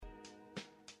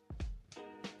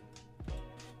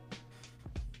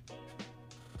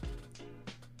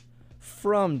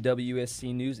From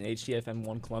WSC News and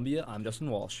HTFM1 Columbia, I'm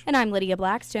Justin Walsh. And I'm Lydia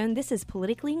Blackstone. This is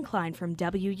Politically Inclined from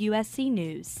WUSC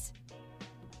News.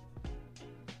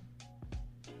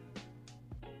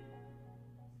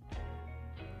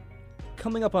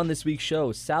 Coming up on this week's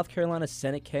show, South Carolina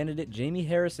Senate candidate Jamie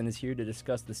Harrison is here to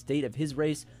discuss the state of his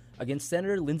race against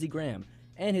Senator Lindsey Graham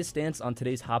and his stance on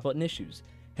today's hot-button issues.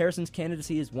 Harrison's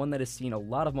candidacy is one that has seen a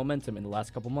lot of momentum in the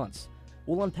last couple months.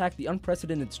 We'll unpack the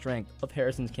unprecedented strength of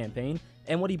Harrison's campaign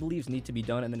and what he believes need to be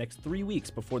done in the next 3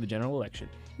 weeks before the general election.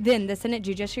 Then, the Senate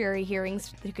Judiciary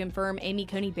hearings to confirm Amy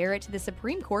Coney Barrett to the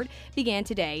Supreme Court began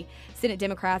today. Senate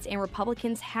Democrats and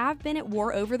Republicans have been at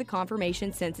war over the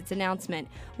confirmation since its announcement.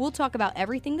 We'll talk about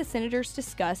everything the senators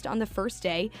discussed on the first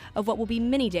day of what will be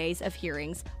many days of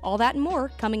hearings. All that and more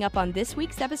coming up on this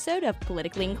week's episode of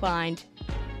Politically Inclined.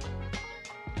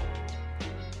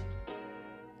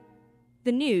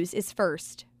 The news is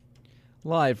first.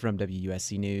 Live from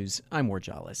WUSC News, I'm Ward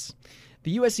Jollis.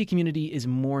 The USC community is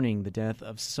mourning the death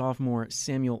of sophomore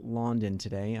Samuel London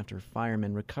today after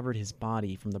firemen recovered his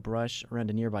body from the brush around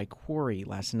a nearby quarry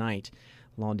last night.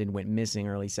 London went missing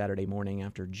early Saturday morning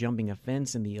after jumping a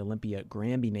fence in the Olympia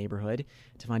Granby neighborhood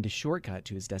to find a shortcut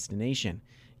to his destination.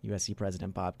 USC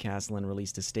President Bob Caslen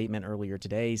released a statement earlier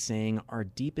today saying, "Our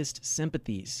deepest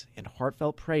sympathies and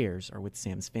heartfelt prayers are with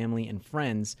Sam's family and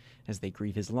friends as they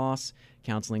grieve his loss.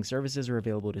 Counseling services are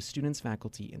available to students,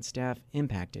 faculty, and staff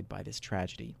impacted by this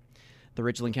tragedy." The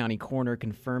Richland County coroner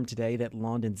confirmed today that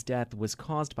London's death was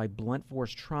caused by blunt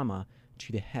force trauma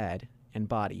to the head and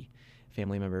body.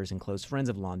 Family members and close friends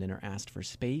of London are asked for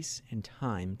space and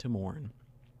time to mourn.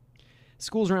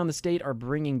 Schools around the state are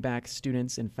bringing back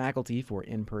students and faculty for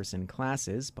in-person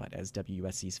classes, but as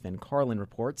WUSC's Finn Carlin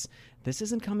reports, this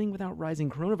isn't coming without rising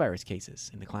coronavirus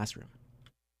cases in the classroom.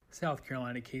 South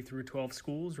Carolina K-12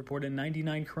 schools reported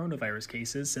 99 coronavirus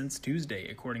cases since Tuesday,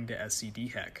 according to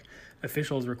SCDHEC.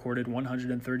 Officials recorded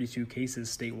 132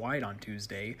 cases statewide on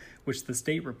Tuesday, which the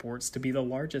state reports to be the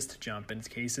largest jump in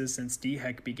cases since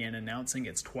DHEC began announcing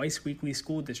its twice-weekly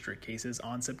school district cases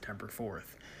on September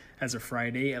 4th. As of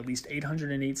Friday, at least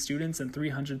 808 students and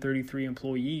 333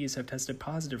 employees have tested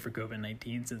positive for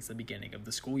COVID-19 since the beginning of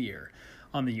the school year.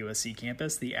 On the USC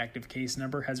campus, the active case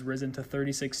number has risen to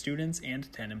 36 students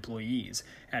and 10 employees,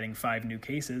 adding 5 new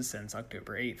cases since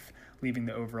October 8th, leaving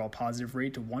the overall positive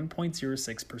rate to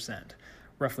 1.06%.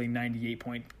 Roughly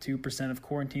 98.2% of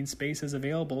quarantine space is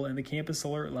available, and the campus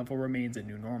alert level remains at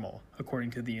new normal, according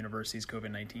to the university's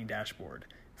COVID-19 dashboard.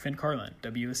 Finn Carlin,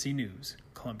 WSC News,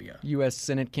 Columbia. U.S.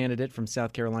 Senate candidate from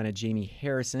South Carolina Jamie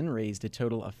Harrison raised a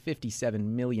total of $57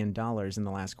 million in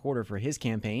the last quarter for his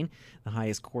campaign, the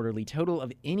highest quarterly total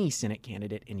of any Senate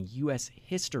candidate in U.S.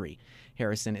 history.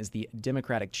 Harrison is the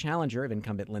Democratic challenger of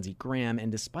incumbent Lindsey Graham,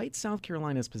 and despite South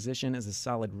Carolina's position as a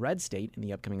solid red state in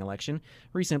the upcoming election,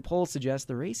 recent polls suggest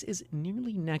the race is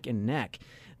nearly neck and neck.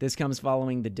 This comes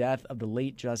following the death of the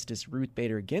late Justice Ruth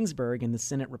Bader Ginsburg and the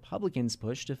Senate Republicans'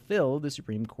 push to fill the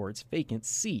Supreme Court's vacant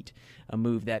seat, a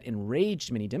move that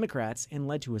enraged many Democrats and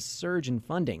led to a surge in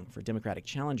funding for Democratic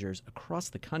challengers across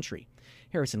the country.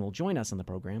 Harrison will join us on the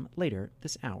program later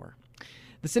this hour.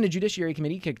 The Senate Judiciary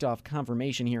Committee kicked off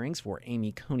confirmation hearings for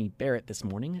Amy Coney Barrett this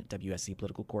morning. WSC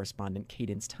political correspondent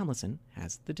Cadence Tomlinson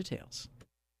has the details.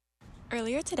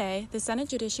 Earlier today, the Senate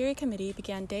Judiciary Committee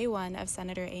began day one of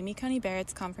Senator Amy Coney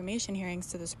Barrett's confirmation hearings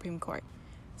to the Supreme Court.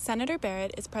 Senator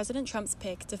Barrett is President Trump's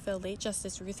pick to fill late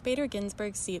Justice Ruth Bader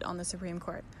Ginsburg's seat on the Supreme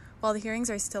Court. While the hearings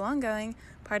are still ongoing,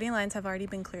 party lines have already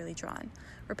been clearly drawn.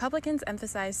 Republicans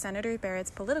emphasize Senator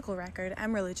Barrett's political record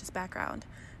and religious background.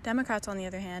 Democrats, on the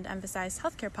other hand, emphasized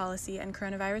healthcare policy and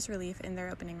coronavirus relief in their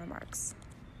opening remarks.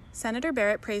 Senator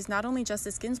Barrett praised not only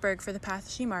Justice Ginsburg for the path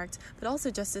she marked, but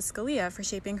also Justice Scalia for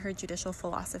shaping her judicial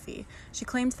philosophy. She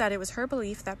claimed that it was her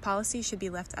belief that policy should be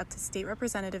left up to state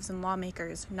representatives and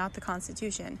lawmakers, not the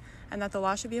Constitution, and that the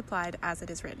law should be applied as it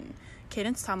is written.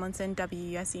 Cadence Tomlinson,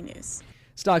 WUSC News.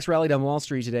 Stocks rallied on Wall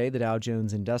Street today. The Dow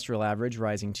Jones Industrial Average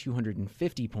rising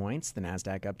 250 points, the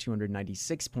Nasdaq up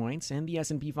 296 points, and the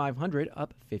S&P 500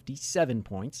 up 57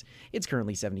 points. It's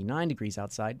currently 79 degrees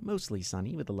outside, mostly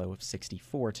sunny with a low of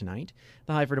 64 tonight.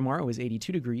 The high for tomorrow is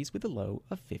 82 degrees with a low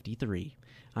of 53.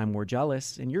 I'm Ward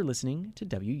Jollis, and you're listening to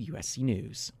WUSC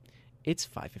News. It's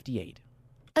 5:58.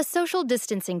 A social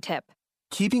distancing tip.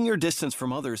 Keeping your distance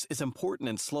from others is important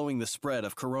in slowing the spread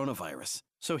of coronavirus.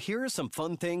 So here are some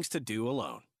fun things to do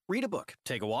alone. Read a book,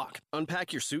 take a walk,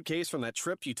 unpack your suitcase from that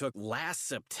trip you took last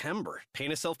September,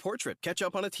 paint a self-portrait, catch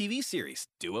up on a TV series,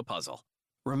 do a puzzle.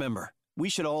 Remember, we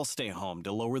should all stay home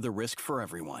to lower the risk for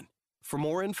everyone. For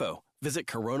more info, visit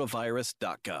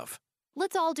coronavirus.gov.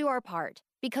 Let's all do our part,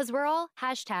 because we're all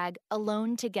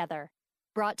 #alone together.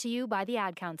 Brought to you by the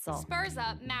Ad Council. Spurs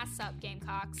up, mass up,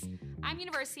 Gamecocks. I'm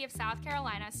University of South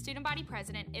Carolina Student Body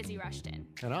President Izzy Rushton.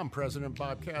 And I'm President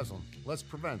Bob Caslam. Let's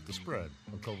prevent the spread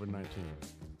of COVID-19.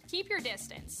 Keep your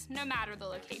distance, no matter the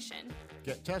location.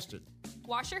 Get tested.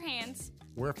 Wash your hands.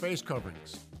 Wear face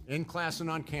coverings. In class and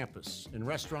on campus, in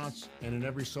restaurants, and in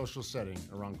every social setting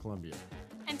around Columbia.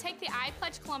 And take the I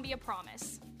Pledge Columbia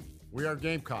promise. We are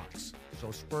Gamecocks,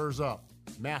 so spurs up.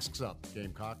 Masks up,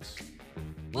 Gamecocks.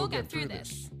 We'll get through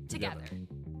this together.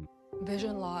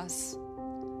 Vision loss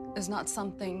is not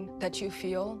something that you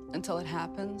feel until it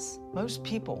happens. Most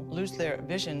people lose their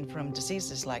vision from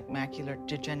diseases like macular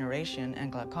degeneration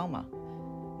and glaucoma,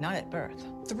 not at birth.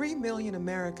 3 million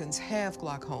Americans have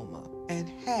glaucoma, and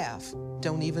half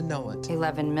don't even know it.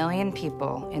 11 million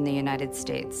people in the United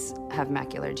States have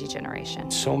macular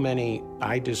degeneration. So many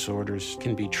eye disorders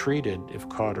can be treated if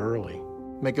caught early.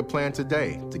 Make a plan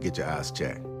today to get your eyes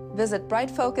checked. Visit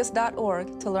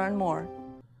brightfocus.org to learn more.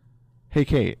 Hey,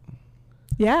 Kate.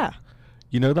 Yeah.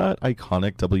 You know that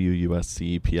iconic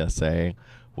WUSC PSA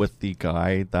with the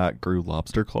guy that grew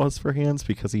lobster claws for hands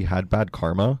because he had bad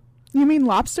karma? You mean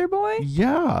Lobster Boy?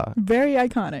 Yeah. Very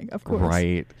iconic, of course.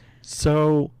 Right.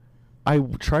 So I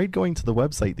tried going to the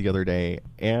website the other day,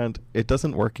 and it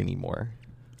doesn't work anymore.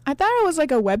 I thought it was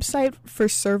like a website for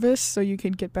service so you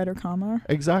could get better karma.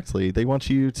 Exactly. They want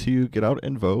you to get out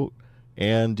and vote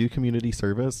and do community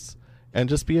service and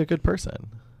just be a good person.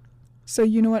 So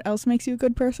you know what else makes you a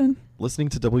good person? Listening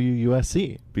to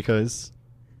WUSC, because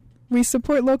we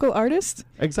support local artists.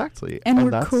 Exactly. And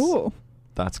we're cool.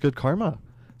 That's good karma.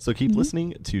 So keep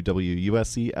listening to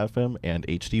WUSC FM and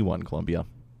HD1 Columbia.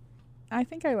 I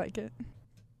think I like it.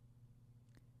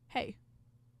 Hey.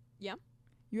 Yeah?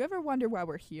 You ever wonder why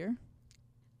we're here?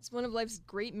 It's one of life's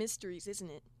great mysteries, isn't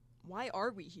it? Why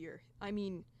are we here? I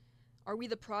mean, are we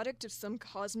the product of some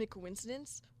cosmic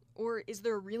coincidence? Or is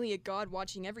there really a God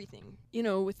watching everything? You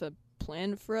know, with a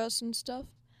plan for us and stuff?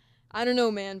 I don't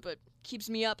know, man, but keeps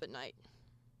me up at night.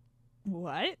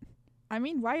 What? I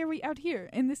mean, why are we out here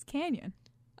in this canyon?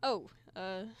 Oh,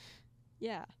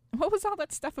 yeah. What was all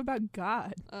that stuff about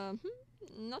God?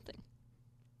 Nothing.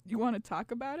 You want to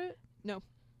talk about it? No.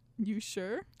 You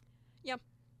sure? Yeah.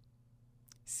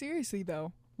 Seriously,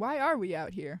 though, why are we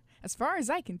out here? As far as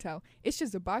I can tell, it's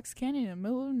just a box canyon in the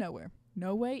middle of nowhere.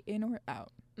 No way in or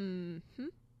out. Mm-hmm.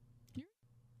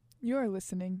 You're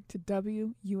listening to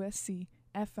WUSC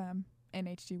FM and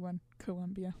HD1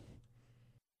 Columbia.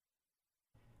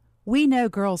 We know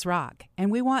girls rock,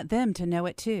 and we want them to know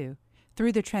it too.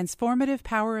 Through the transformative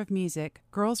power of music,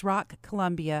 Girls Rock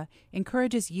Columbia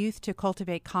encourages youth to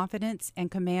cultivate confidence and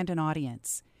command an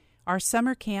audience. Our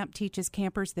summer camp teaches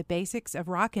campers the basics of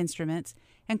rock instruments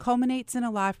and culminates in a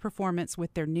live performance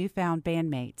with their newfound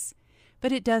bandmates.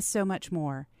 But it does so much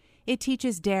more. It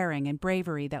teaches daring and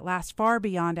bravery that last far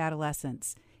beyond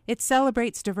adolescence. It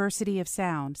celebrates diversity of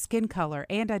sound, skin color,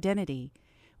 and identity.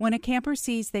 When a camper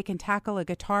sees they can tackle a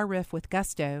guitar riff with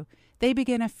gusto, they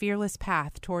begin a fearless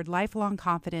path toward lifelong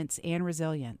confidence and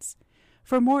resilience.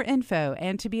 For more info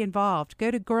and to be involved, go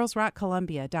to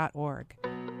girlsrockcolumbia.org.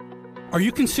 Are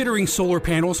you considering solar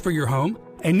panels for your home?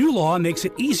 A new law makes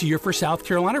it easier for South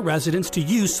Carolina residents to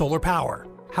use solar power.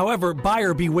 However,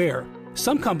 buyer beware.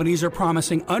 Some companies are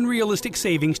promising unrealistic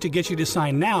savings to get you to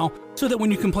sign now so that when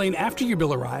you complain after your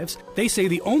bill arrives, they say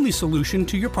the only solution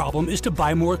to your problem is to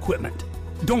buy more equipment.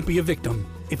 Don't be a victim.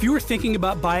 If you are thinking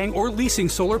about buying or leasing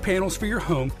solar panels for your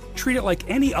home, treat it like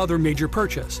any other major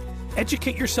purchase.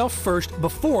 Educate yourself first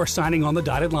before signing on the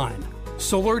dotted line.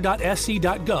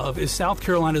 Solar.sc.gov is South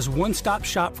Carolina's one-stop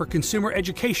shop for consumer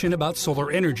education about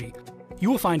solar energy. You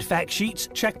will find fact sheets,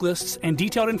 checklists, and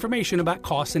detailed information about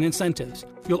costs and incentives.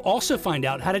 You'll also find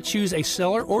out how to choose a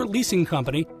seller or leasing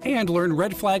company and learn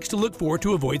red flags to look for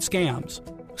to avoid scams.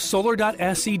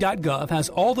 Solar.sc.gov has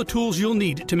all the tools you'll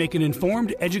need to make an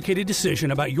informed, educated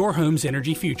decision about your home's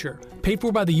energy future. Paid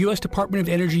for by the U.S. Department of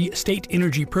Energy State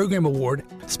Energy Program Award,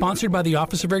 sponsored by the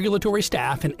Office of Regulatory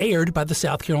Staff, and aired by the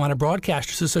South Carolina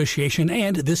Broadcasters Association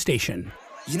and this station.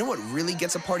 You know what really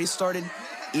gets a party started?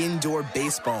 Indoor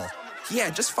baseball. Yeah,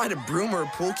 just find a broom or a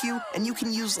pool cue, and you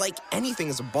can use like anything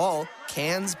as a ball.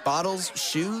 Cans, bottles,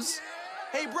 shoes.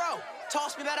 Hey bro,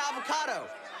 toss me that avocado.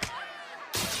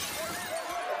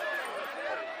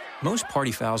 Most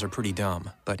party fouls are pretty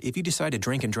dumb, but if you decide to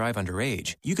drink and drive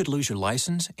underage, you could lose your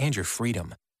license and your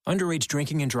freedom. Underage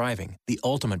drinking and driving, the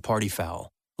ultimate party foul.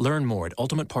 Learn more at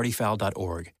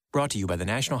ultimatepartyfoul.org. Brought to you by the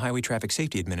National Highway Traffic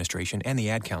Safety Administration and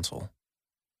the Ad Council.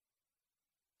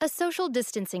 A social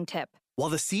distancing tip. While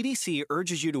the CDC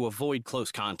urges you to avoid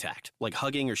close contact, like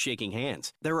hugging or shaking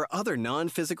hands, there are other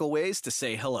non-physical ways to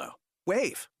say hello.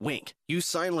 Wave, wink, use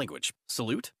sign language,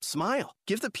 salute, smile,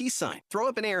 give the peace sign, throw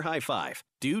up an air high five,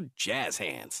 do jazz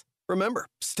hands. Remember,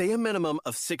 stay a minimum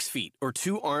of 6 feet or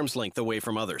 2 arms length away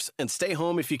from others and stay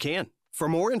home if you can. For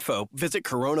more info, visit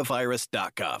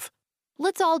coronavirus.gov.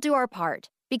 Let's all do our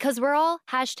part, because we're all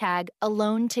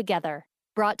 #AloneTogether.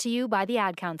 Brought to you by the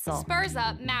Ad Council. Spurs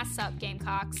up, mass up,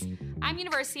 Gamecocks. I'm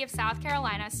University of South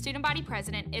Carolina Student Body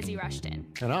President Izzy Rushton.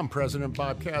 And I'm President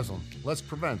Bob Caslin. Let's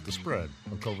prevent the spread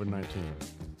of COVID-19.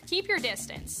 Keep your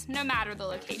distance, no matter the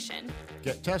location.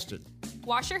 Get tested.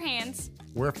 Wash your hands.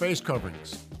 Wear face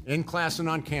coverings. In class and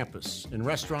on campus, in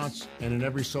restaurants, and in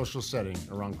every social setting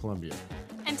around Columbia.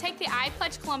 And take the I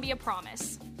Pledge Columbia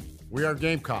promise. We are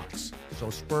Gamecocks, so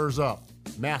Spurs up,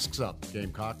 masks up,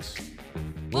 Gamecocks.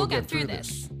 We'll get through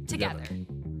this together.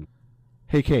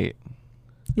 Hey, Kate.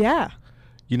 Yeah.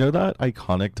 You know that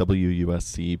iconic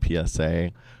WUSC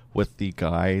PSA with the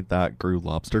guy that grew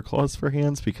lobster claws for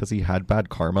hands because he had bad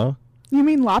karma? You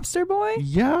mean Lobster Boy?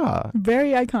 Yeah.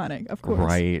 Very iconic, of course.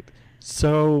 Right.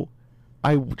 So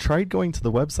I tried going to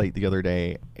the website the other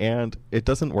day, and it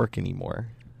doesn't work anymore.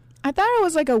 I thought it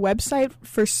was like a website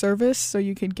for service so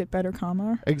you could get better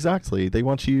karma. Exactly. They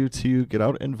want you to get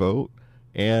out and vote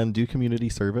and do community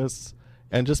service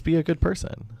and just be a good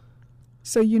person.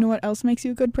 So you know what else makes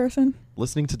you a good person?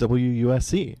 Listening to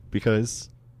WUSC, because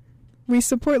we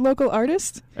support local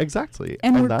artists. Exactly.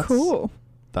 And we're cool.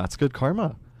 That's good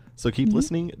karma. So keep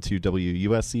listening to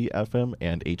WUSC FM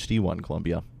and HD1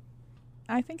 Columbia.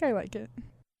 I think I like it.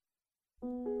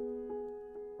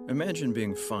 Imagine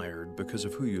being fired because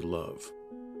of who you love.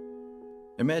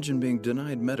 Imagine being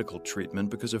denied medical treatment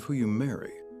because of who you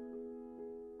marry.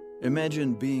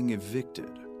 Imagine being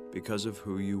evicted because of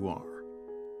who you are.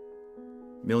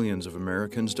 Millions of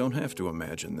Americans don't have to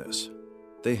imagine this.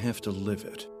 They have to live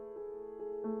it.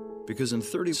 Because in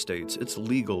 30 states, it's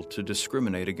legal to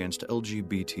discriminate against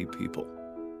LGBT people.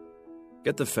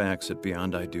 Get the facts at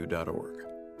beyondido.org.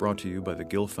 Brought to you by the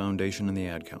Gill Foundation and the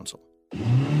Ad Council.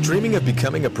 Dreaming of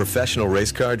becoming a professional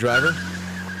race car driver?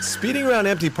 Speeding around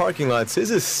empty parking lots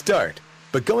is a start,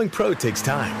 but going pro takes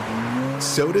time.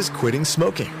 So does quitting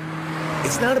smoking.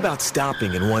 It's not about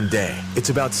stopping in one day. It's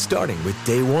about starting with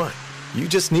day one. You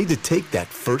just need to take that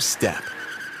first step.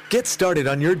 Get started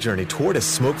on your journey toward a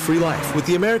smoke-free life with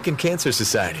the American Cancer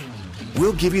Society.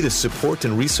 We'll give you the support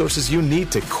and resources you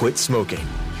need to quit smoking.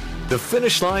 The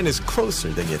finish line is closer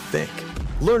than you think.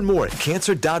 Learn more at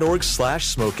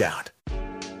cancer.org/smokeout.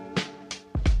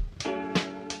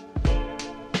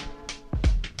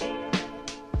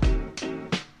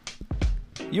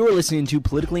 You are listening to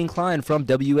Politically Inclined from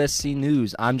WSC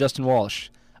News. I'm Justin Walsh.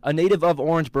 A native of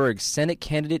Orangeburg, Senate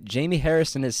candidate Jamie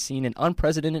Harrison has seen an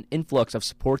unprecedented influx of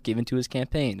support given to his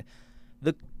campaign.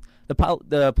 The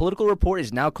Political Report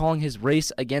is now calling his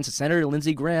race against Senator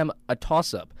Lindsey Graham a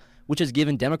toss-up, which has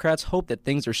given Democrats hope that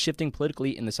things are shifting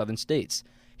politically in the southern states.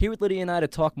 Here with Lydia and I to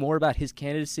talk more about his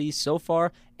candidacy so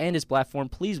far and his platform,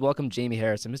 please welcome Jamie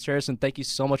Harrison. Mr. Harrison, thank you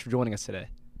so much for joining us today.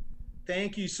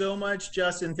 Thank you so much,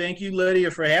 Justin. Thank you,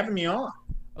 Lydia, for having me on.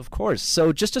 Of course.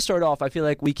 So just to start off, I feel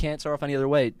like we can't start off any other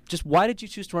way. Just why did you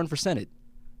choose to run for Senate?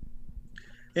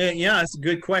 Yeah, that's a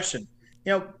good question.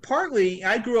 You know, partly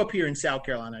I grew up here in South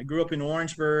Carolina. I grew up in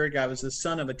Orangeburg. I was the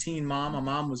son of a teen mom. My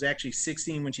mom was actually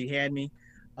 16 when she had me.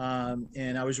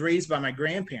 And I was raised by my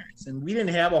grandparents. And we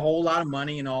didn't have a whole lot of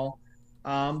money and all.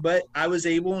 But I was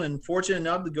able and fortunate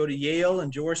enough to go to Yale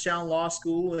and Georgetown Law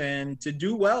School and to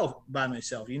do well by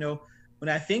myself. You know, when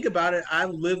I think about it, I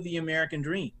lived the American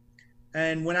dream.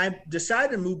 And when I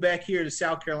decided to move back here to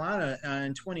South Carolina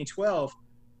in 2012,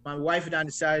 my wife and I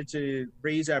decided to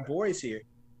raise our boys here.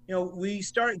 You know, we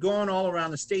started going all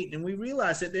around the state, and we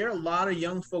realized that there are a lot of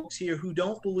young folks here who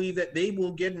don't believe that they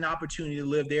will get an opportunity to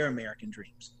live their American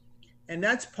dreams. And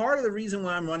that's part of the reason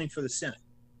why I'm running for the Senate.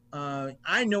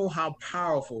 I know how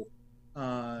powerful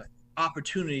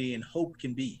opportunity and hope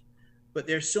can be, but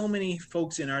there's so many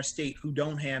folks in our state who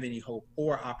don't have any hope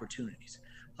or opportunities.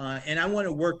 And I want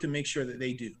to work to make sure that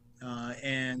they do.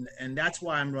 And that's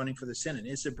why I'm running for the Senate,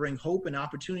 is to bring hope and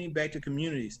opportunity back to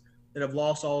communities that have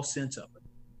lost all sense of it.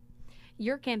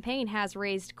 Your campaign has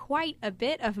raised quite a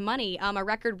bit of money, a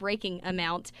record-breaking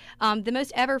amount, the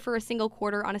most ever for a single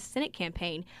quarter on a Senate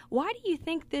campaign. Why do you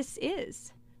think this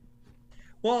is?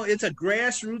 Well, it's a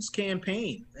grassroots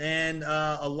campaign, and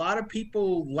a lot of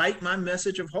people like my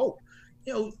message of hope.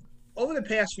 You know, over the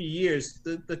past few years,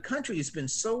 the country has been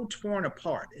so torn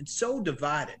apart. It's so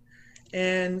divided.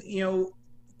 And, you know,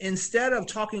 instead of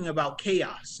talking about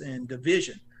chaos and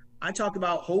division, I talk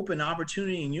about hope and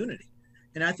opportunity and unity.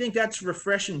 And I think that's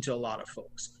refreshing to a lot of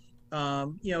folks.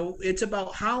 It's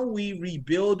about how we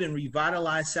rebuild and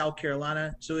revitalize South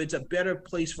Carolina so it's a better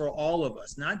place for all of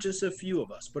us, not just a few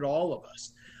of us, but all of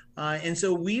us. And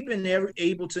so we've been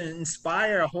able to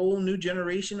inspire a whole new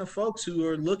generation of folks who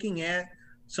are looking at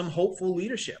some hopeful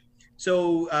leadership.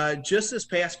 So just this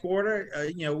past quarter,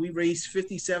 we raised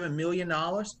 $57 million,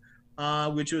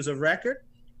 which was a record.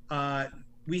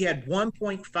 We had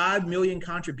 1.5 million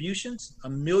contributions,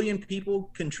 1 million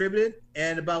people contributed,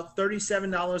 and about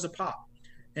 $37 a pop.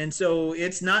 And so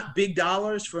it's not big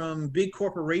dollars from big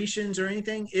corporations or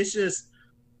anything. It's just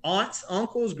aunts,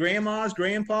 uncles, grandmas,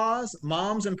 grandpas,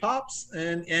 moms and pops,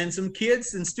 and some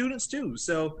kids and students too.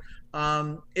 So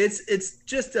it's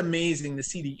just amazing to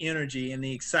see the energy and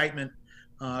the excitement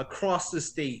across the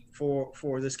state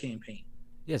for this campaign.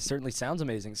 Yeah, it certainly sounds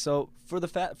amazing. So for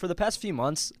the past few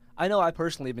months, I know I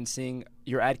personally have been seeing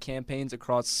your ad campaigns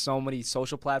across so many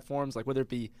social platforms, like whether it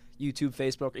be YouTube,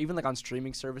 Facebook, or even like on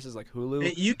streaming services like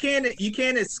Hulu. You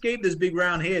can't escape this big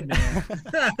round head, man.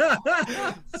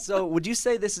 So would you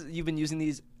say you've been using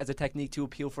these as a technique to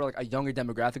appeal for like a younger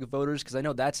demographic of voters? Because I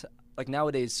know that's like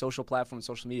nowadays social platforms,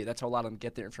 social media, that's how a lot of them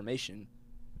get their information.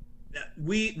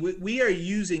 We are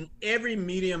using every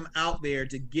medium out there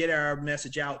to get our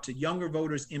message out to younger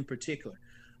voters in particular.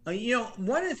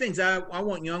 One of the things I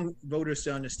want young voters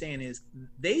to understand is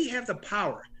they have the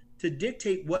power to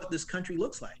dictate what this country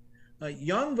looks like.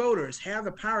 Young voters have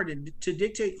the power to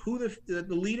dictate who the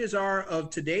leaders are of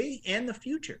today and the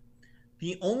future.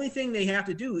 The only thing they have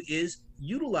to do is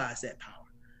utilize that power.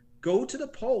 Go to the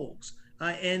polls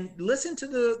and listen to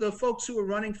the folks who are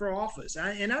running for office.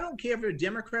 And I don't care if they're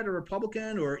Democrat or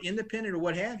Republican or independent or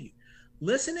what have you.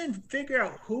 Listen and figure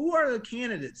out who are the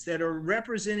candidates that are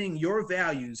representing your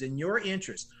values and your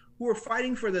interests, who are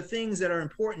fighting for the things that are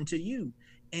important to you,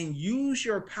 and use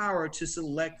your power to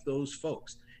select those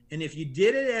folks. And if you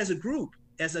did it as a group,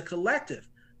 as a collective,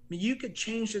 you could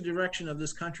change the direction of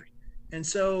this country. And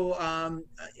so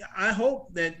I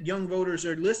hope that young voters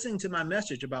are listening to my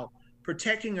message about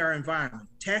protecting our environment,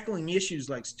 tackling issues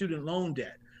like student loan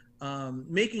debt,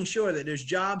 making sure that there's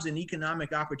jobs and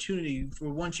economic opportunity for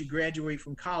once you graduate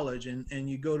from college and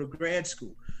you go to grad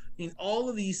school. I mean, all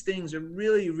of these things are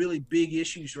really, really big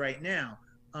issues right now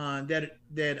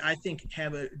that I think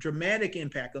have a dramatic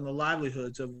impact on the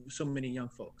livelihoods of so many young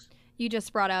folks. You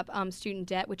just brought up student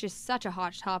debt, which is such a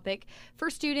hot topic for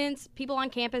students, people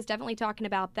on campus, definitely talking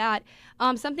about that.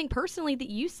 Something personally that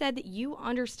you said that you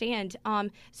understand.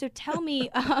 So tell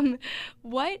me,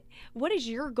 what is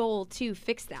your goal to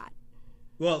fix that?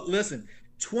 Well, listen,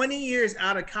 20 years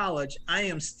out of college, I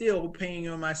am still paying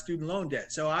on my student loan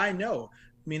debt. So I know.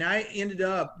 I mean, I ended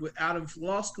up out of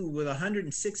law school with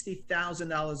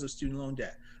 $160,000 of student loan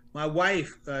debt. My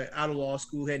wife, out of law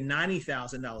school, had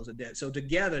 $90,000 of debt. So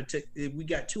together, we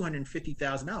got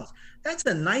 $250,000. That's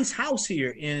a nice house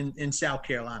here in South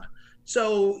Carolina.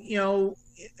 So,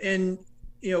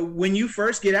 when you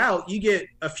first get out, you get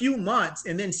a few months,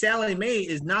 and then Sallie Mae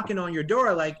is knocking on your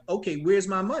door like, okay, where's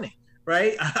my money?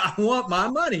 Right? I want my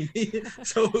money.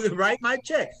 So write my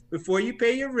check. Before you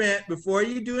pay your rent, before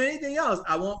you do anything else,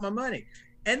 I want my money.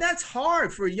 And that's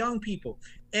hard for young people.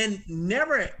 And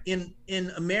never in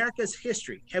America's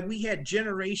history have we had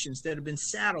generations that have been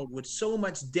saddled with so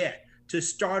much debt to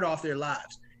start off their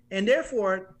lives. And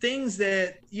therefore, things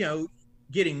that,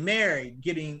 getting married,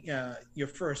 getting your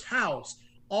first house,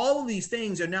 all of these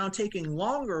things are now taking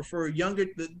longer for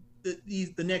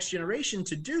the next generation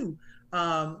to do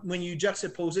when you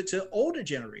juxtapose it to older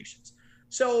generations.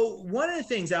 So one of the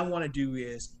things I want to do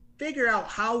is figure out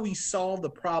how we solve the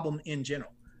problem in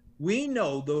general. We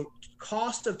know the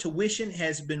cost of tuition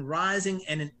has been rising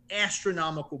at an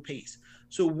astronomical pace.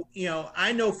 So,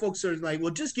 I know folks are like,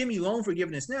 well, just give me loan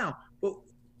forgiveness now. But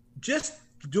just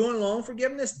doing loan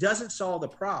forgiveness doesn't solve the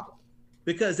problem,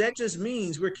 because that just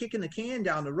means we're kicking the can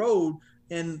down the road,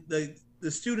 and the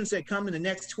students that come in the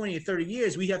next 20 or 30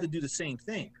 years, we have to do the same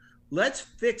thing. Let's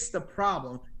fix the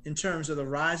problem in terms of the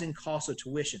rising cost of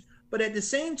tuition. But at the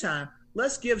same time,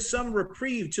 let's give some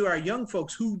reprieve to our young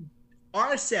folks who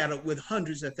are saddled with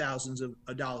hundreds of thousands of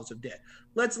dollars of debt.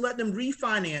 Let's let them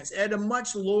refinance at a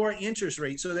much lower interest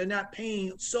rate so they're not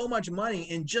paying so much money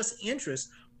in just interest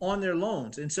on their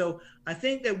loans. And so I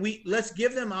think that let's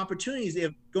give them opportunities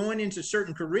of going into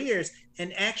certain careers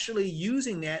and actually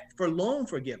using that for loan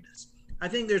forgiveness. I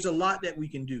think there's a lot that we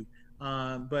can do,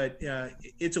 but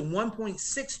it's a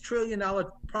 $1.6 trillion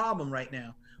problem right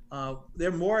now. There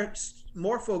are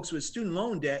more folks with student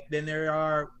loan debt than there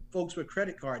are folks with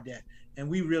credit card debt. And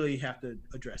we really have to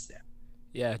address that.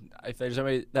 Yeah, if there's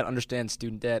somebody that understands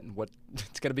student debt and what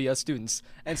it's going to be us students.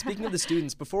 And speaking of the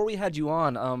students, before we had you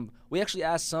on, we actually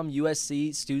asked some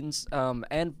USC students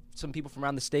and some people from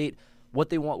around the state what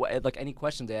they want, like any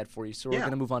questions they had for you. So we're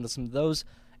going to move on to some of those.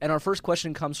 And our first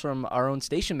question comes from our own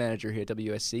station manager here at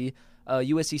WSC,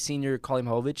 USC senior Carly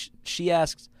Mahovich. She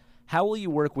asks, how will you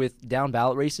work with down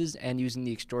ballot races and using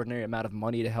the extraordinary amount of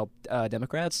money to help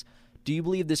Democrats? Do you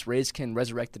believe this race can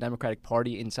resurrect the Democratic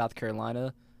Party in South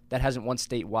Carolina that hasn't won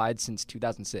statewide since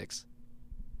 2006?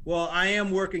 Well, I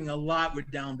am working a lot with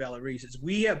down ballot races.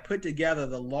 We have put together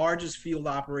the largest field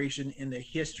operation in the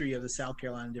history of the South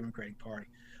Carolina Democratic Party.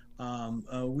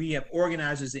 We have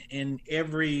organizers in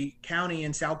every county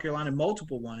in South Carolina,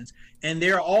 multiple ones, and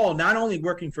they're all not only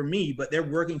working for me, but they're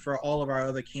working for all of our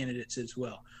other candidates as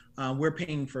well. We're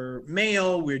paying for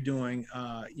mail, we're doing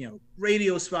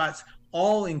radio spots,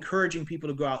 all encouraging people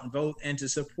to go out and vote and to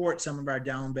support some of our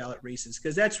down ballot races,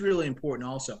 because that's really important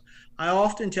also. I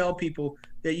often tell people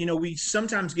that, we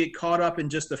sometimes get caught up in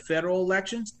just the federal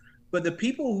elections, but the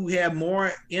people who have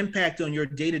more impact on your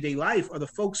day-to-day life are the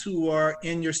folks who are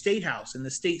in your state house and the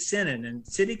state senate and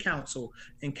city council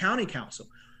and county council.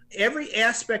 Every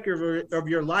aspect of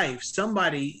your life,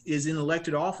 somebody is in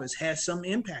elected office, has some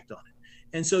impact on it.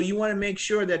 And so you want to make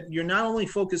sure that you're not only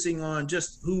focusing on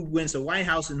just who wins the White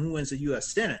House and who wins the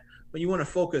U.S. Senate, but you want to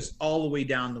focus all the way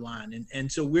down the line.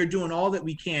 And so we're doing all that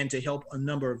we can to help a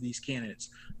number of these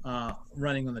candidates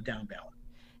running on the down ballot.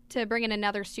 To bring in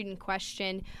another student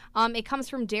question, it comes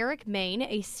from Derek Main,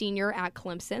 a senior at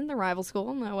Clemson, the rival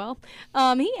school. Oh,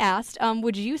 well. He asked,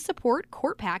 would you support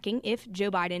court packing if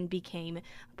Joe Biden became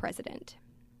president?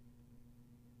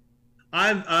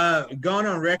 I've gone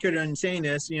on record on saying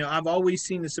this. I've always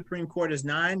seen the Supreme Court as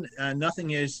 9. Nothing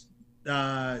has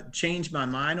changed my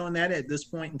mind on that at this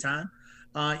point in time.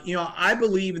 I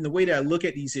believe in the way that I look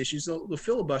at these issues. The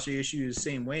filibuster issue is the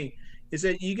same way. Is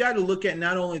that you got to look at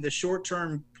not only the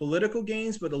short-term political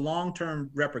gains, but the long-term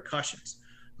repercussions.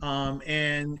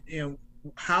 And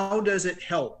how does it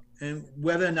help, and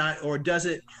whether or not, or does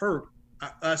it hurt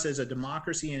us as a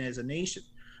democracy and as a nation?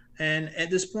 And at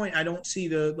this point, I don't see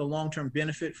the long-term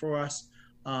benefit for us.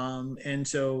 And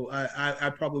so I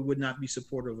probably would not be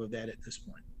supportive of that at this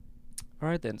point. All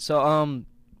right, then. So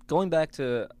going back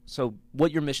to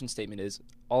what your mission statement is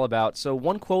all about. So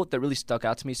one quote that really stuck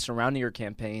out to me surrounding your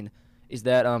campaign is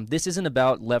that this isn't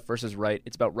about left versus right.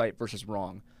 It's about right versus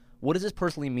wrong. What does this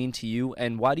personally mean to you,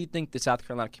 and why do you think the South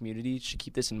Carolina community should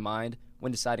keep this in mind when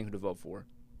deciding who to vote for?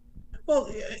 Well,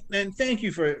 and thank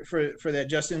you for that,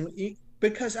 Justin.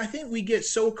 Because I think we get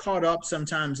so caught up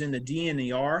sometimes in the D and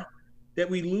the R that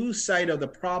we lose sight of the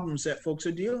problems that folks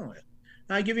are dealing with.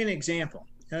 Now, I'll give you an example.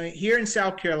 Here in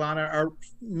South Carolina,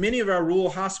 many of our rural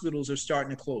hospitals are starting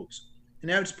to close. And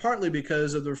that's partly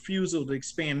because of the refusal to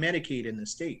expand Medicaid in the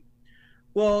state.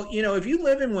 Well, if you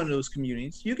live in one of those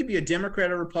communities, you could be a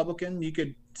Democrat or Republican. You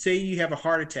could say you have a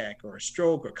heart attack or a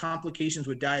stroke or complications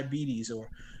with diabetes, or,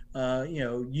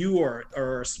 you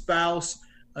or a spouse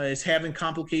is having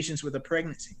complications with a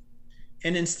pregnancy.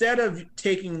 And instead of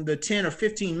taking the 10 or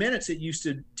 15 minutes it used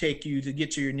to take you to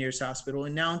get to your nearest hospital,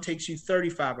 and now it takes you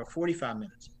 35 or 45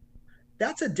 minutes.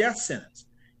 That's a death sentence.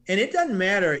 And it doesn't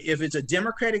matter if it's a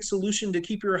Democratic solution to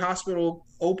keep your hospital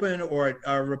open or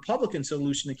a Republican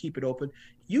solution to keep it open.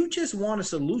 You just want a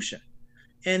solution.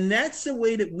 And that's the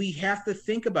way that we have to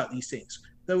think about these things.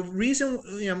 The reason,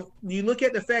 you look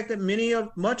at the fact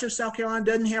that much of South Carolina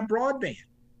doesn't have broadband.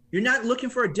 You're not looking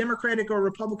for a Democratic or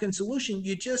Republican solution.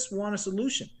 You just want a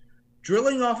solution.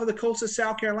 Drilling off of the coast of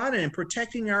South Carolina and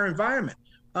protecting our environment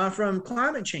from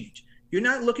climate change. You're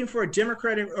not looking for a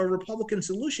Democratic or Republican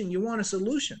solution. You want a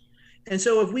solution. And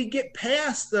so if we get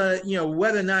past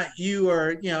whether or not you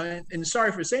are, and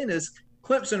sorry for saying this,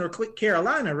 Clemson or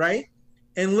Carolina, right?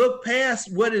 And look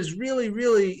past what is really,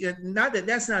 really, not that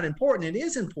that's not important. It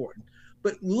is important.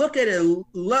 But look at a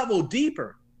level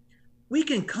deeper. We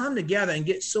can come together and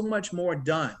get so much more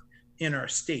done in our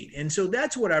state. And so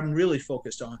that's what I'm really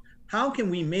focused on. How can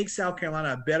we make South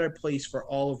Carolina a better place for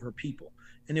all of her people?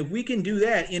 And if we can do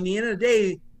that, in the end of the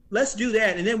day, let's do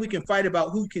that. And then we can fight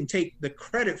about who can take the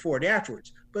credit for it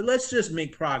afterwards. But let's just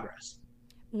make progress.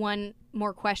 One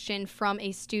more question from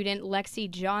a student, Lexi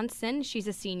Johnson. She's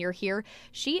a senior here.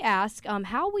 She asked,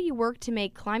 how will you work to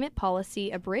make climate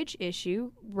policy a bridge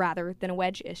issue rather than a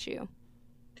wedge issue?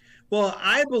 Well,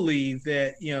 I believe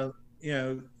that,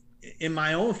 in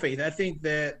my own faith, I think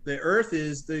that the earth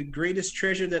is the greatest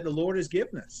treasure that the Lord has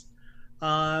given us.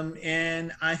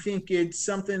 And I think it's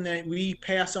something that we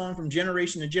pass on from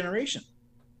generation to generation.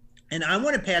 And I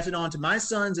want to pass it on to my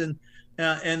sons and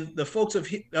the folks of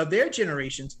their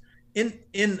generations,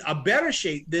 in a better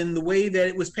shape than the way that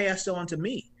it was passed on to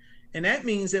me. And that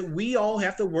means that we all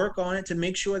have to work on it to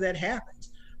make sure that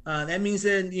happens. That means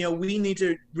that we need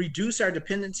to reduce our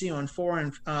dependency on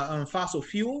on fossil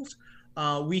fuels.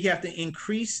 We have to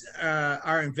increase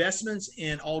our investments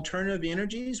in alternative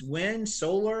energies, wind,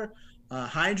 solar,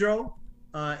 hydro,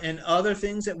 and other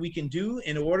things that we can do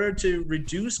in order to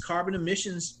reduce carbon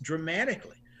emissions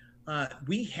dramatically.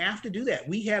 We have to do that.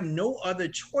 We have no other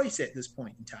choice at this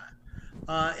point in time.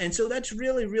 And so that's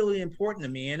really, really important to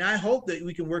me. And I hope that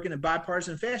we can work in a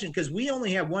bipartisan fashion, because we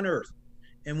only have one Earth.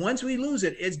 And once we lose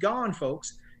it, it's gone,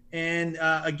 folks. And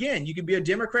again, you could be a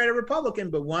Democrat or Republican,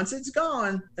 but once it's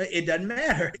gone, it doesn't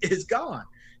matter. It's gone.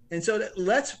 And so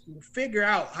let's figure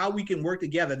out how we can work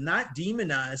together, not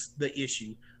demonize the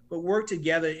issue, but work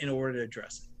together in order to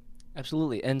address it.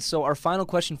 Absolutely. And so our final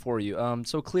question for you.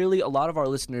 So clearly a lot of our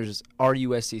listeners are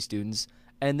USC students,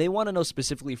 and they want to know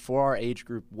specifically for our age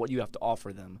group what you have to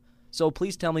offer them. So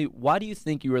please tell me, why do you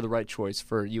think you are the right choice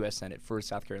for U.S. Senate for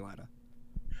South Carolina?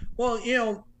 Well,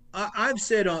 I've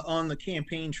said on the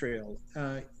campaign trail,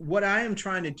 what I am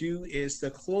trying to do is to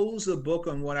close the book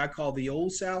on what I call the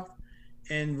Old South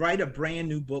and write a brand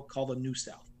new book called the New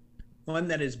South, one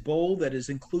that is bold, that is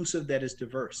inclusive, that is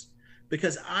diverse.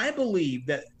 Because I believe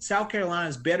that South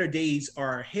Carolina's better days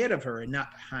are ahead of her and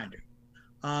not behind her.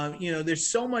 There's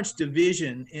so much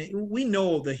division. We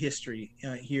know the history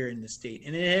here in the state,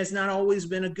 and it has not always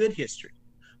been a good history.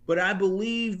 But I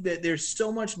believe that there's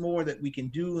so much more that we can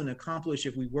do and accomplish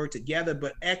if we work together,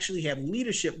 but actually have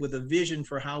leadership with a vision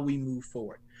for how we move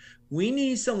forward. We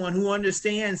need someone who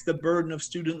understands the burden of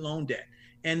student loan debt,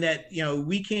 and that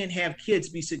we can't have kids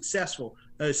be successful,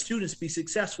 students be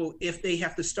successful if they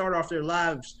have to start off their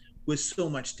lives with so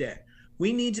much debt.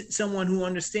 We need someone who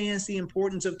understands the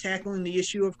importance of tackling the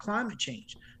issue of climate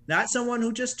change, not someone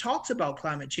who just talks about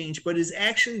climate change, but is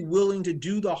actually willing to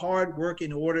do the hard work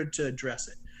in order to address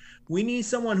it. We need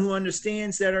someone who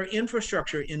understands that our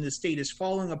infrastructure in the state is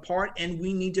falling apart and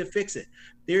we need to fix it.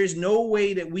 There is no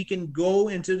way that we can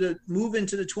move into the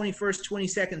 21st,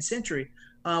 22nd century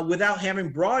without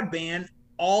having broadband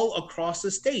all across the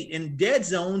state and dead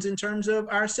zones in terms of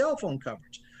our cell phone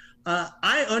coverage.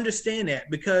 I understand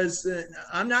that because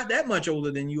I'm not that much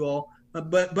older than you all,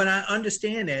 but I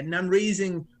understand that, and I'm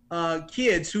raising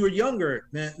kids who are younger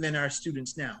than our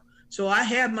students now. So I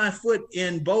have my foot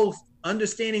in both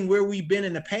understanding where we've been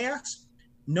in the past,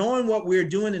 knowing what we're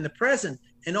doing in the present,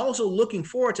 and also looking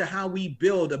forward to how we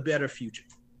build a better future.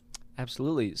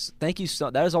 Absolutely. Thank you.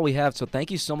 That is all we have. So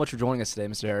thank you so much for joining us today,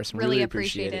 Mr. Harrison. Really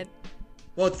appreciate it.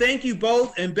 Well, thank you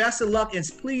both, and best of luck, and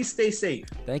please stay safe.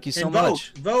 Thank you so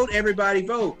much. Vote, everybody,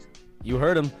 vote. You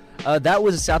heard him. That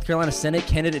was South Carolina Senate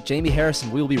candidate Jamie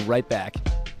Harrison. We will be right back.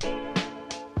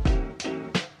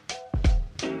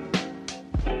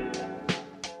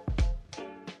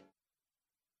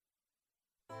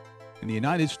 In the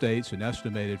United States, an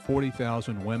estimated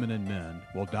 40,000 women and men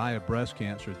will die of breast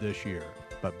cancer this year,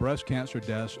 but breast cancer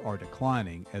deaths are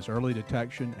declining as early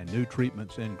detection and new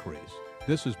treatments increase.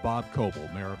 This is Bob Coble,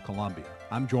 Mayor of Columbia.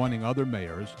 I'm joining other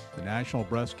mayors, the National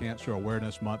Breast Cancer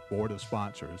Awareness Month Board of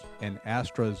Sponsors, and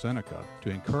AstraZeneca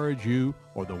to encourage you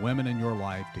or the women in your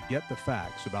life to get the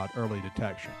facts about early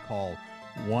detection. Call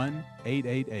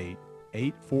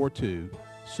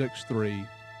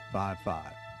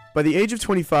 1-888-842-6355. By the age of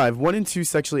 25, 1 in 2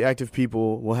 sexually active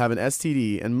people will have an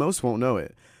STD, and most won't know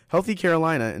it. Healthy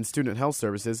Carolina and Student Health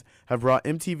Services have brought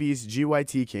MTV's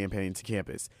GYT campaign to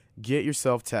campus. Get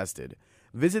yourself tested.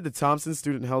 Visit the Thompson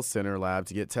Student Health Center lab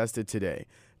to get tested today.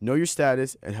 Know your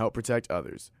status and help protect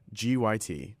others.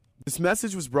 GYT. This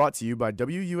message was brought to you by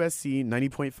WUSC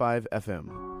 90.5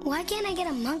 FM. Why can't I get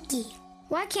a monkey?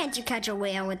 Why can't you catch a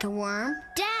whale with a worm?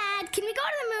 Dad, can we go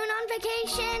to the moon on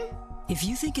vacation? If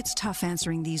you think it's tough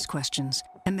answering these questions,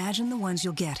 imagine the ones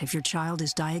you'll get if your child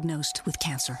is diagnosed with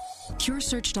cancer.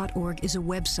 CureSearch.org is a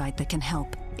website that can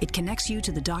help. It connects you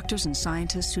to the doctors and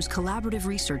scientists whose collaborative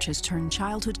research has turned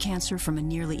childhood cancer from a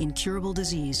nearly incurable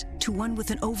disease to one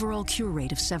with an overall cure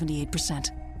rate of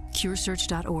 78%.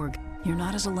 CureSearch.org. You're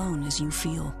not as alone as you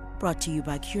feel. Brought to you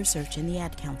by CureSearch and the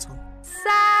Ad Council.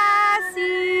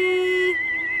 Sassy!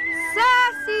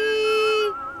 Sassy!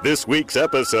 This week's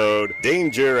episode,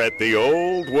 Danger at the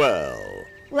Old Well.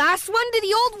 Last one to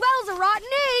the old well's a rotten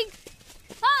egg.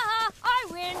 Ha! I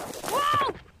win.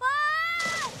 Whoa!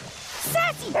 Ah!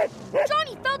 Sassy!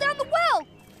 Johnny fell down the well.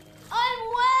 I'm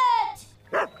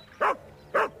wet.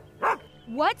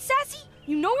 What, Sassy?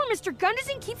 You know where Mr.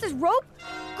 Gunderson keeps his rope?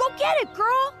 Go get it,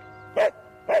 girl.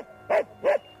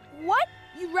 What?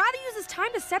 You'd rather use this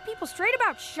time to set people straight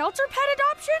about shelter pet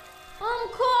adoption? I'm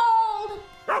cold.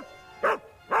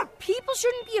 People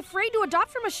shouldn't be afraid to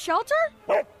adopt from a shelter?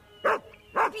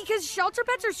 Because shelter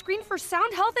pets are screened for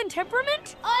sound health and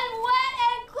temperament? I'm wet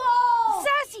and cold!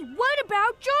 Sassy, what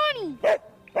about Johnny?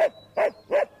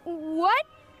 What?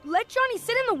 Let Johnny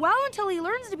sit in the well until he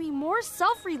learns to be more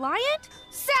self-reliant?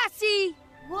 Sassy!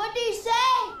 What'd he say?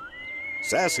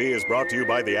 Sassy is brought to you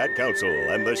by the Ad Council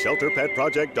and the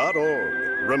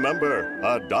ShelterPetProject.org. Remember,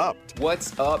 adopt.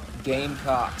 What's up,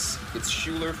 Gamecocks? It's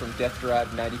Schuler from Death Drive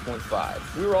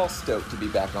 90.5. We're all stoked to be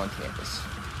back on campus.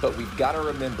 But we've got to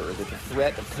remember that the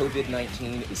threat of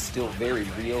COVID-19 is still very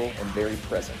real and very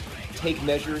present. Take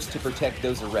measures to protect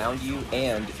those around you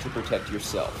and to protect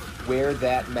yourself. Wear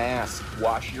that mask.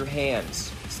 Wash your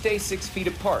hands. Stay 6 feet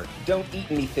apart. Don't eat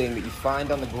anything that you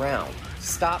find on the ground.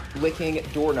 Stop licking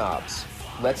doorknobs.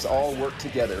 Let's all work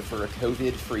together for a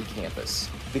COVID-free campus.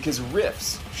 Because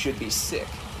RIFs should be sick.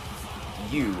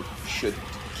 You shouldn't.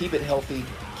 Keep it healthy,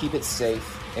 keep it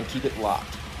safe, and keep it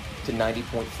locked to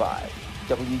 90.5.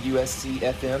 WUSC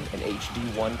FM and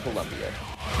HD1 Columbia.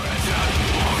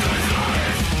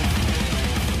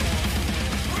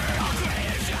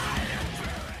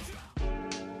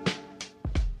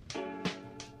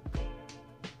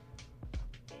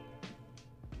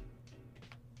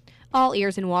 All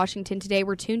ears in Washington today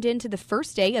were tuned in to the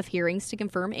first day of hearings to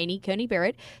confirm Amy Coney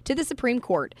Barrett to the Supreme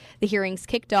Court. The hearings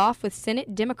kicked off with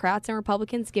Senate Democrats and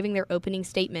Republicans giving their opening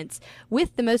statements,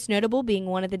 with the most notable being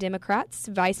one of the Democrats'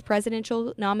 vice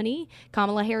presidential nominee,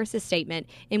 Kamala Harris's statement,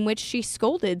 in which she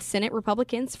scolded Senate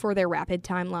Republicans for their rapid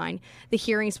timeline. The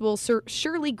hearings will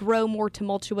surely grow more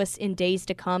tumultuous in days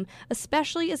to come,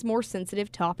 especially as more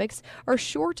sensitive topics are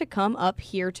sure to come up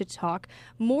here. To talk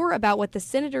more about what the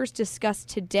senators discussed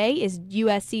today is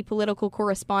USC political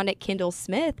correspondent Kendall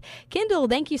Smith. Kendall,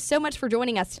 thank you so much for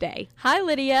joining us today. Hi,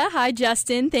 Lydia. Hi,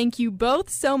 Justin. Thank you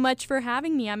both so much for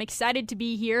having me. I'm excited to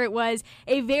be here. It was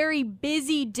a very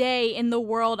busy day in the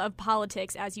world of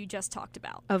politics, as you just talked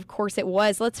about. Of course it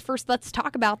was. Let's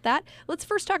talk about that. Let's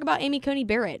first talk about Amy Coney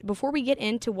Barrett. Before we get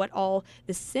into what all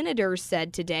the senators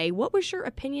said today, what was your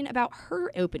opinion about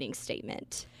her opening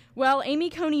statement? Well, Amy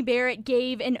Coney Barrett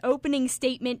gave an opening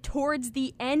statement towards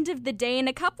the end of the day, and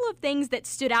a couple of things that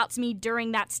stood out to me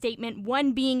during that statement.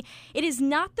 One being, it is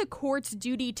not the court's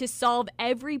duty to solve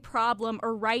every problem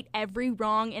or right every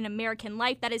wrong in American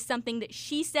life. That is something that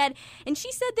she said, and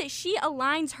she said that she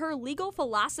aligns her legal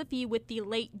philosophy with the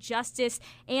late Justice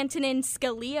Antonin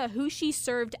Scalia, who she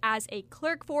served as a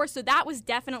clerk for. So that was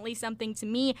definitely something to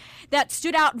me that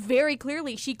stood out very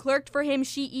clearly. She clerked for him.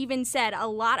 She even said, a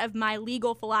lot of my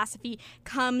legal philosophy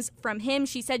comes from him.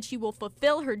 She said she will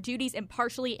fulfill her duties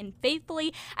impartially and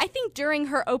faithfully. I think during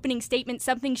her opening statement,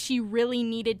 something she really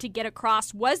needed to get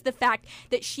across was the fact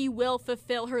that she will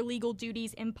fulfill her legal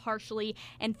duties impartially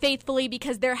and faithfully,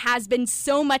 because there has been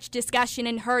so much discussion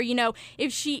in her,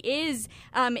 if she is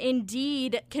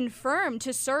indeed confirmed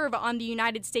to serve on the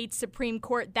United States Supreme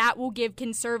Court, that will give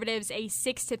conservatives a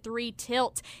 6-3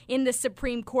 tilt in the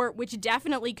Supreme Court, which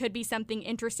definitely could be something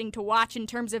interesting to watch in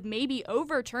terms of maybe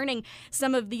overturning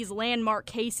some of these landmark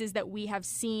cases that we have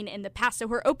seen in the past. So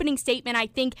her opening statement, I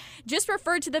think, just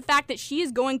referred to the fact that she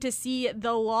is going to see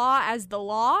the law as the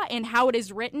law and how it is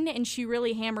written, and she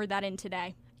really hammered that in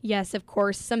today. Yes, of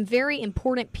course. Some very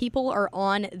important people are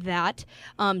on that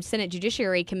Senate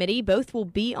Judiciary Committee. Both will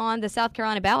be on the South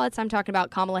Carolina ballots. I'm talking about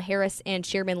Kamala Harris and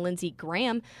Chairman Lindsey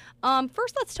Graham.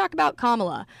 First, let's talk about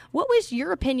Kamala. What was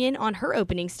your opinion on her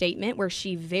opening statement, where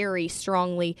she very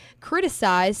strongly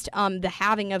criticized the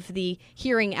having of the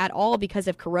hearing at all because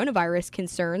of coronavirus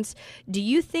concerns? Do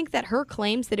you think that her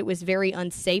claims that it was very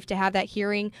unsafe to have that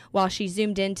hearing while she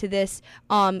zoomed into this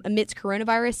amidst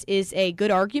coronavirus is a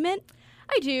good argument?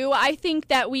 I do. I think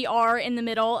that we are in the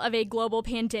middle of a global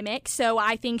pandemic, so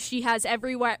I think she has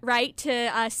every right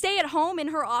to stay at home in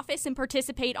her office and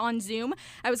participate on Zoom.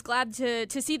 I was glad to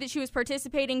see that she was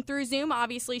participating through Zoom.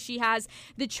 Obviously, she has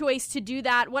the choice to do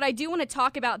that. What I do want to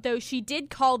talk about, though, she did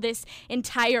call this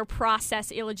entire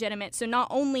process illegitimate. So not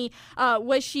only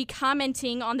was she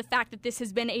commenting on the fact that this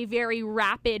has been a very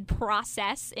rapid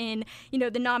process in,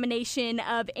 the nomination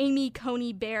of Amy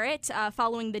Coney Barrett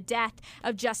following the death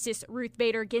of Justice Ruth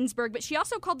Bader Ginsburg, but she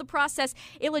also called the process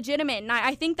illegitimate, and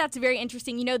I think that's very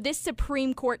interesting. This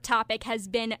Supreme Court topic has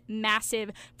been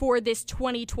massive for this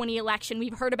 2020 election.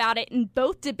 We've heard about it in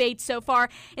both debates so far,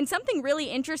 and something really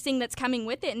interesting that's coming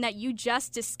with it and that you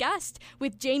just discussed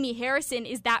with Jamie Harrison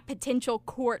is that potential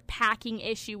court packing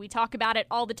issue. We talk about it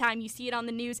all the time. You see it on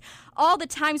the news all the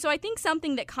time. So I think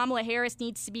something that Kamala Harris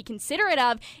needs to be considerate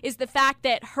of is the fact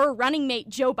that her running mate,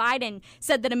 Joe Biden,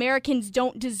 said that Americans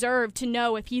don't deserve to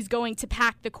know if he's going to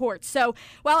pack the courts. So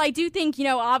while I do think,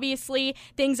 obviously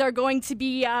things are going to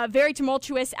be very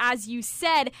tumultuous, as you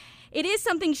said, it is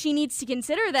something she needs to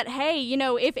consider that, hey,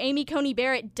 if Amy Coney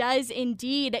Barrett does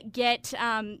indeed get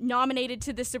nominated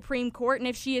to the Supreme Court, and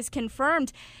if she is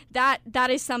confirmed, that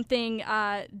is something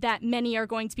that many are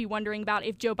going to be wondering about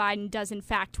if Joe Biden does in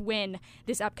fact win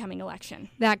this upcoming election.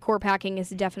 That court packing is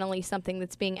definitely something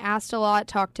that's being asked a lot,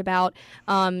 talked about.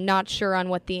 Not sure on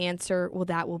what the answer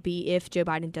that will be if Joe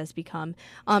Biden does become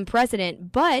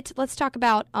president. But let's talk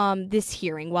about this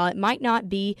hearing. While it might not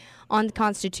be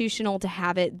unconstitutional to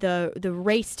have it, the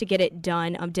race to get it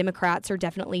done, Democrats are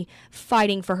definitely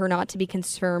fighting for her not to be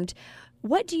confirmed.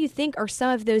 What do you think are some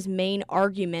of those main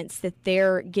arguments that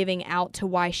they're giving out to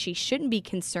why she shouldn't be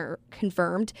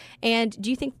confirmed? And do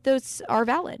you think those are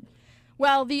valid?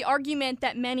 Well, the argument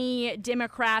that many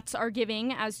Democrats are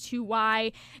giving as to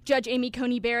why Judge Amy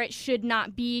Coney Barrett should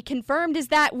not be confirmed is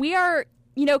that we are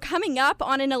coming up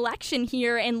on an election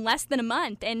here in less than a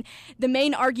month. And the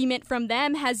main argument from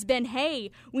them has been,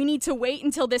 hey, we need to wait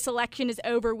until this election is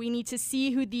over. We need to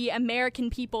see who the American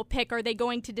people pick. Are they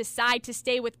going to decide to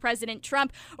stay with President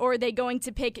Trump, or are they going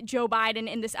to pick Joe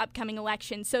Biden in this upcoming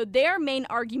election? So their main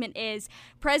argument is,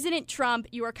 President Trump,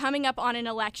 you are coming up on an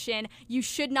election. You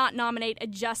should not nominate a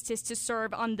justice to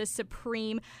serve on the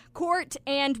Supreme Court.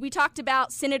 And we talked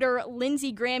about Senator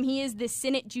Lindsey Graham. He is the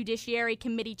Senate Judiciary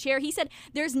Committee chair. He said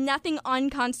there's nothing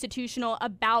unconstitutional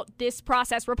about this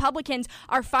process. Republicans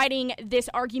are fighting this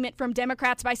argument from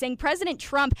Democrats by saying President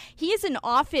Trump, he is in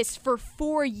office for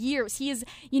 4 years. He is,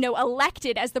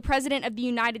 elected as the president of the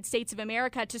United States of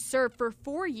America to serve for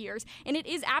 4 years. And it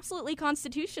is absolutely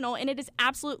constitutional, and it is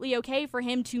absolutely okay for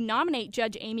him to nominate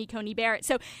Judge Amy Coney Barrett.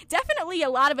 So definitely a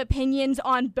lot of opinions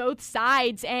on both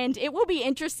sides, and it will be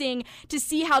interesting to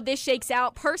see how this shakes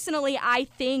out. Personally, I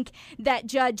think that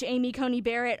Judge Amy Coney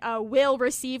Barrett will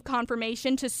receive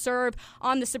confirmation to serve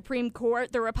on the Supreme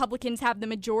Court. The Republicans have the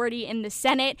majority in the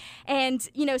Senate. And,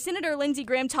 Senator Lindsey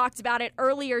Graham talked about it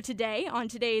earlier today on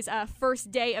today's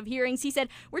first day of hearings. He said,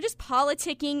 we're just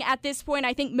politicking at this point.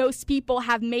 I think most people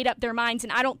have made up their minds,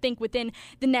 and I don't think within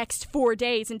the next 4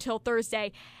 days until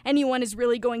Thursday, anyone is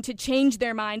really going to change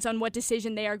their minds on what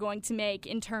decision they are going to make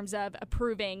in terms of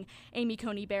approving Amy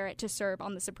Coney Barrett to serve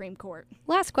on the Supreme Court.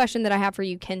 Last question that I have for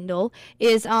you, Kendall,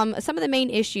 is some of the main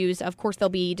issues. Of course, they'll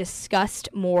be discussed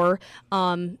more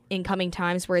in coming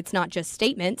times where it's not just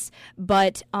statements.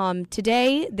 But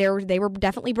today, they were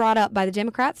definitely brought up by the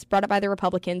Democrats, brought up by the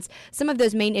Republicans. Some of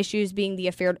those main issues being the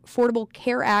Affordable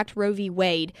Care Act, Roe v.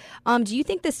 Wade. Do you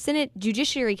think the Senate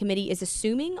Judiciary Committee is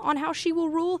assuming on how she will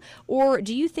rule? Or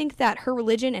do you think that her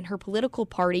religion and her political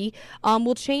party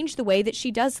will change the way that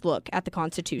she does look at the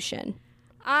Constitution?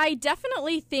 I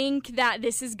definitely think that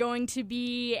this is going to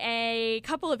be a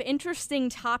couple of interesting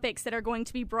topics that are going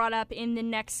to be brought up in the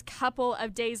next couple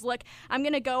of days. Look, I'm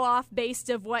going to go off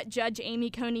based of what Judge Amy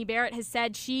Coney Barrett has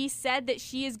said. She said that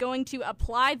she is going to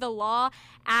apply the law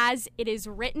as it is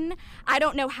written. I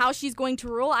don't know how she's going to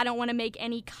rule. I don't want to make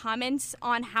any comments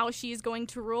on how she is going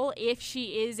to rule if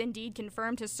she is indeed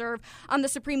confirmed to serve on the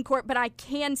Supreme Court, but I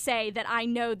can say that I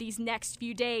know these next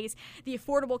few days, the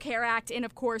Affordable Care Act and,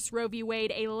 of course, Roe v.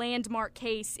 Wade, a landmark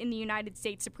case in the United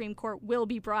States Supreme Court, will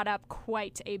be brought up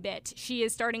quite a bit. She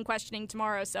is starting questioning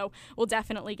tomorrow, so we'll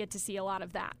definitely get to see a lot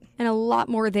of that. And a lot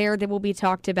more there that will be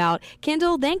talked about.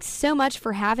 Kendall, thanks so much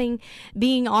for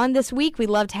being on this week. We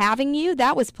loved having you.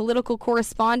 That was political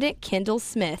correspondent Kendall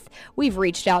Smith. We've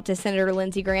reached out to Senator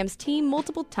Lindsey Graham's team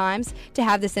multiple times to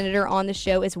have the senator on the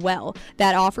show as well.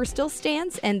 That offer still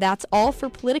stands, and that's all for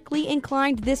Politically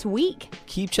Inclined this week.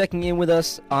 Keep checking in with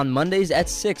us on Mondays at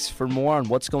 6 for more on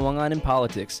what's going on in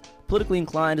politics. Politically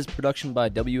Inclined is production by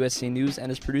WSC News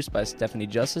and is produced by Stephanie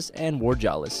Justice and Ward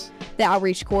Jollis. The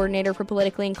outreach coordinator for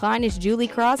Politically Inclined is Julie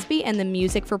Crosby, and the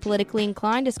music for Politically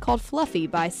Inclined is called Fluffy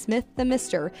by Smith the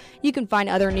Mister. You can find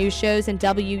other news shows and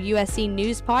WUSC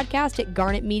News podcast at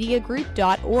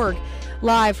garnetmediagroup.org.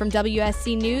 Live from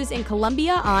WSC News in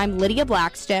Columbia, I'm Lydia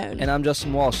Blackstone. And I'm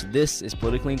Justin Walsh. This is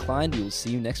Politically Inclined. We will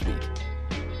see you next week.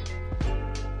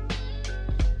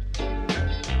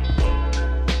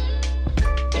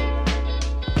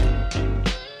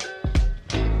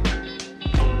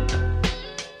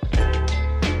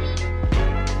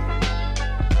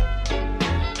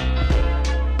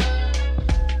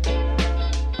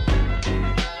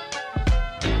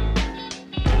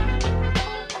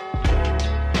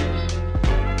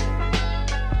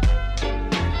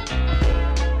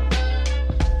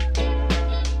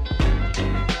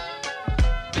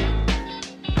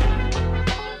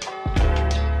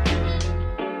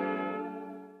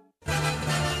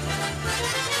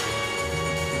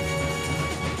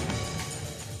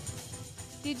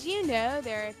 know,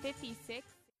 there are 56.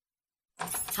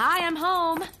 Hi, I'm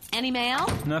home. Any mail?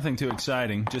 Nothing too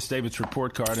exciting. Just David's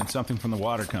report card and something from the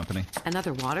water company.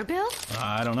 Another water bill?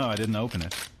 I don't know. I didn't open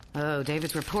it. Oh,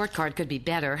 David's report card could be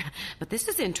better. But this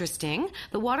is interesting.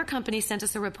 The water company sent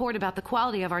us a report about the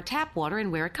quality of our tap water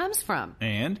and where it comes from.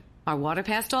 And? Our water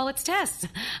passed all its tests,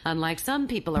 unlike some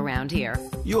people around here.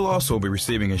 You'll also be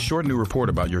receiving a short new report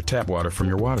about your tap water from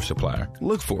your water supplier.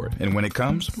 Look for it, and when it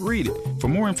comes, read it. For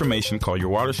more information, call your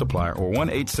water supplier or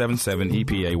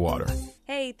 1-877-EPA-WATER.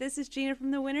 Hey, this is Gina from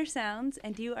the Winter Sounds,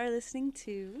 and you are listening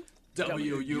to...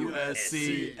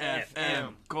 WUSC-FM,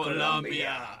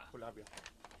 Colombia.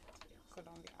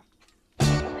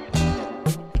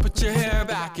 Put your hair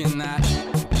back in that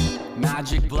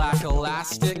magic black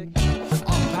elastic.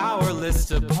 I'm powerless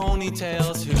to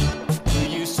ponytails who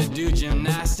used to do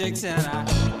gymnastics, and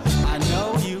I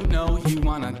know you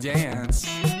wanna dance.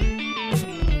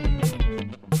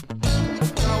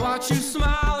 I watch you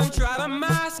smile and try to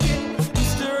mask it, and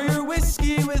stir your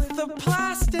whiskey with the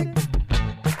plastic.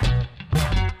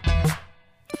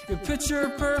 You're picture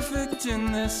perfect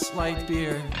in this light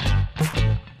beer.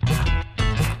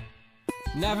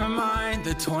 Never mind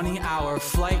the 20-hour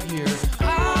flight here.